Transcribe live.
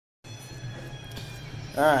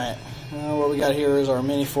Alright, what we got here is our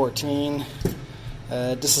Mini-14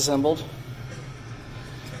 disassembled.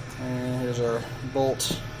 And here's our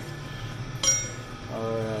bolt,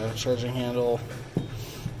 our charging handle,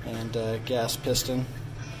 and gas piston.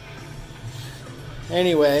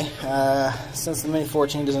 Anyway, since the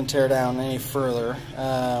Mini-14 doesn't tear down any further,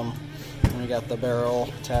 we got the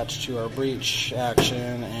barrel attached to our breech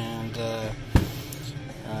action and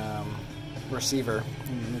receiver.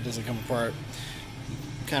 It doesn't come apart.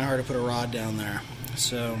 Kind of hard to put a rod down there.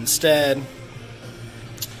 So instead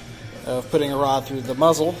of putting a rod through the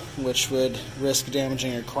muzzle, which would risk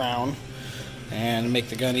damaging your crown and make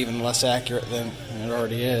the gun even less accurate than it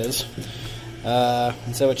already is,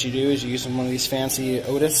 and so what you do is you use one of these fancy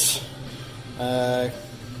Otis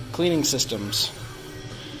cleaning systems.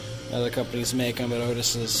 Other companies make them, but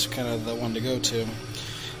Otis is kind of the one to go to.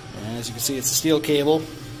 And as you can see, it's a steel cable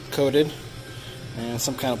coated and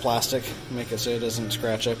some kind of plastic, make it so it doesn't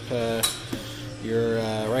scratch up your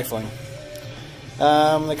rifling.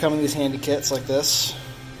 They come in these handy kits like this,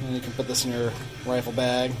 and you can put this in your rifle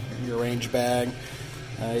bag, your range bag.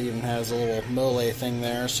 It even has a little melee thing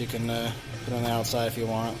there, so you can put it on the outside if you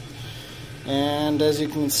want. And as you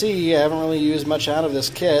can see, I haven't really used much out of this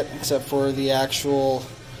kit except for the actual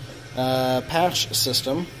patch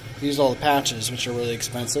system. I used all the patches, which are really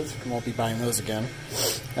expensive. I won't be buying those again.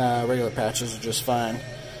 Regular patches are just fine.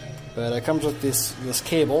 But it comes with this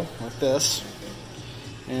cable, like this.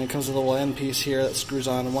 And it comes with a little end piece here that screws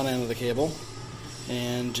on one end of the cable.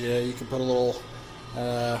 And you can put a little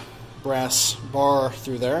brass bar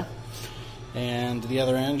through there. And the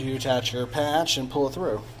other end, you attach your patch and pull it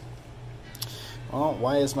through. Well,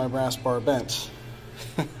 why is my brass bar bent?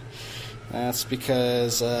 That's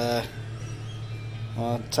because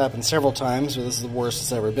it's happened several times, but this is the worst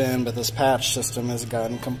it's ever been, but this patch system has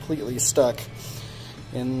gotten completely stuck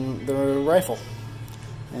in the rifle.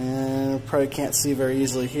 And you probably can't see very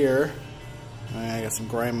easily here. I got some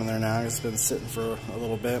grime in there now, it's been sitting for a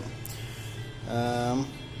little bit. And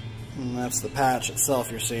that's the patch itself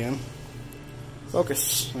you're seeing.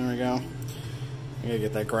 Focus, there we go. I gotta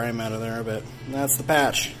get that grime out of there, but that's the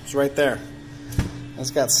patch, it's right there.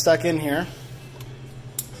 It's got stuck in here,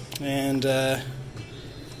 and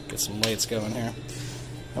get some lights going here.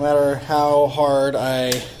 No matter how hard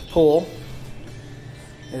I pull,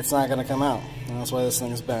 it's not going to come out, and that's why this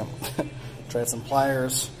thing is bent. Tried some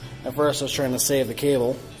pliers. At first I was trying to save the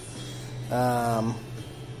cable. That's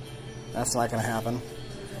not going to happen.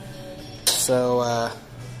 So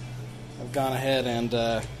I've gone ahead and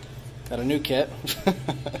got a new kit.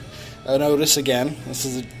 An Otis again. This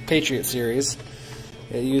is a Patriot series.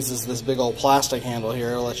 It uses this big old plastic handle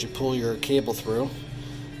here to let you pull your cable through.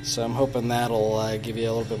 So I'm hoping that'll give you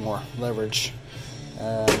a little bit more leverage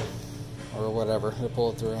or whatever to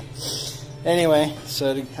pull it through. Anyway,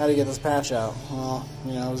 so how do you get this patch out? Well,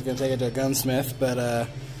 I was going to take it to a gunsmith, but I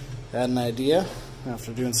had an idea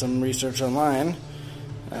after doing some research online.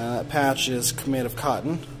 That patch is made of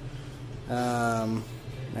cotton, and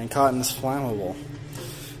cotton is flammable.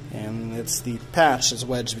 And it's the patch that's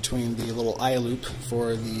wedged between the little eye loop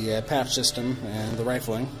for the patch system and the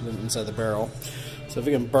rifling inside the barrel. So if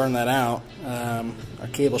we can burn that out, our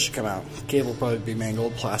cable should come out. The cable will probably be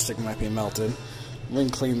mangled, plastic might be melted. We can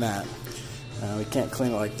clean that. We can't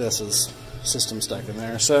clean it like this with this system stuck in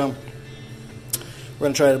there. So we're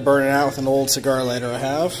going to try to burn it out with an old cigar lighter I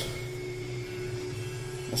have.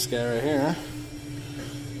 This guy right here.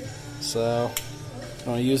 So I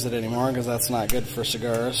don't use it anymore because that's not good for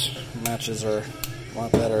cigars. Matches are a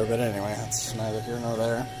lot better, but anyway, that's neither here nor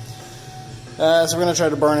there. So we're going to try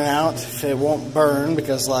to burn it out. If it won't burn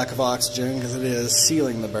because lack of oxygen, because it is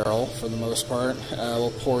sealing the barrel for the most part,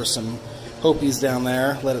 we'll pour some Hopies down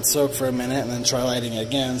there, let it soak for a minute, and then try lighting it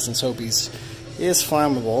again, since Hopies is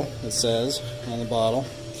flammable, it says on the bottle.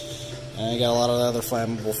 And you got a lot of other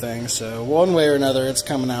flammable things, so one way or another it's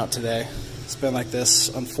coming out today. It's been like this,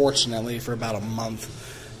 unfortunately, for about a month.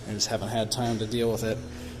 I just haven't had time to deal with it,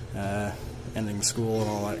 ending school and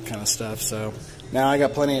all that kind of stuff. So now I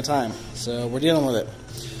got plenty of time, so we're dealing with it.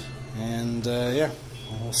 And yeah,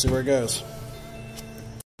 we'll see where it goes.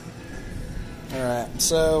 Alright,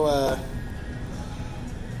 so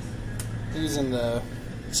using the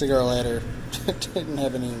cigar lighter didn't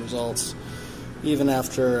have any results. Even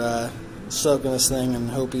after soaking this thing in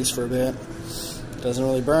Hopies for a bit, it doesn't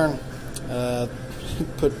really burn.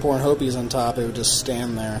 Pouring Hopies on top, it would just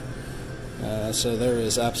stand there. So there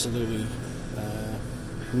is absolutely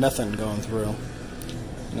nothing going through.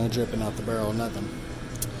 No dripping out the barrel, nothing.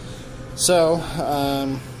 So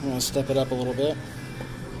I'm going to step it up a little bit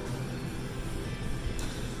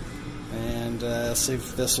and see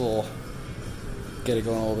if this will get it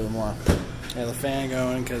going a little bit more. Yeah, the fan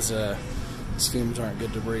going because these fumes aren't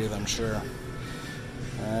good to breathe, I'm sure.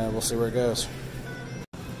 We'll see where it goes.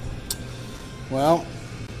 Well,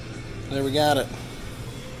 there we got it.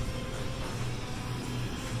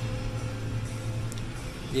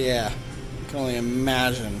 Yeah, I can only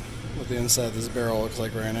imagine what the inside of this barrel looks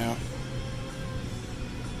like right now.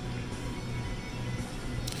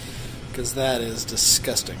 Because that is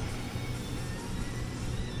disgusting.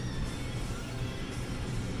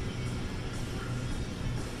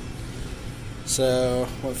 So,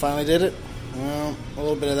 what finally did it? Well, a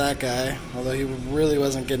little bit of that guy, although he really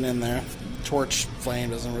wasn't getting in there. Torch flame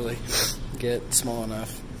doesn't really get small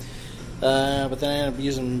enough. But then I ended up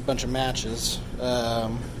using a bunch of matches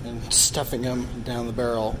and stuffing them down the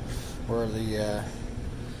barrel, or down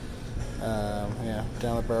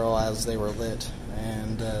the barrel as they were lit,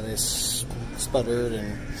 and they sputtered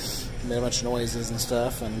and made a bunch of noises and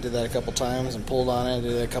stuff. And did that a couple times and pulled on it.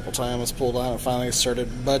 Did it a couple times, pulled on it, and finally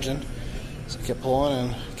started budging. So I kept pulling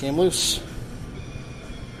and it came loose.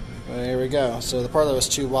 Well, here we go. So the part that was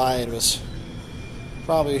too wide was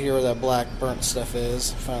probably here where that black burnt stuff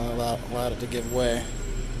is. Finally allowed it to give way.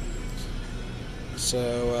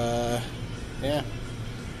 So, yeah.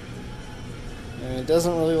 And it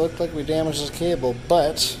doesn't really look like we damaged this cable,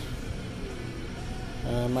 but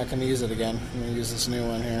I'm not going to use it again. I'm going to use this new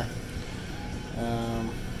one here.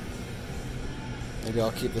 Maybe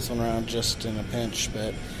I'll keep this one around just in a pinch,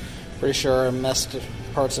 but pretty sure I messed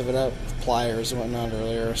parts of it up with pliers and whatnot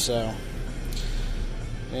earlier, so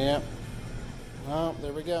yeah. Well,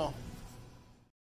 there we go.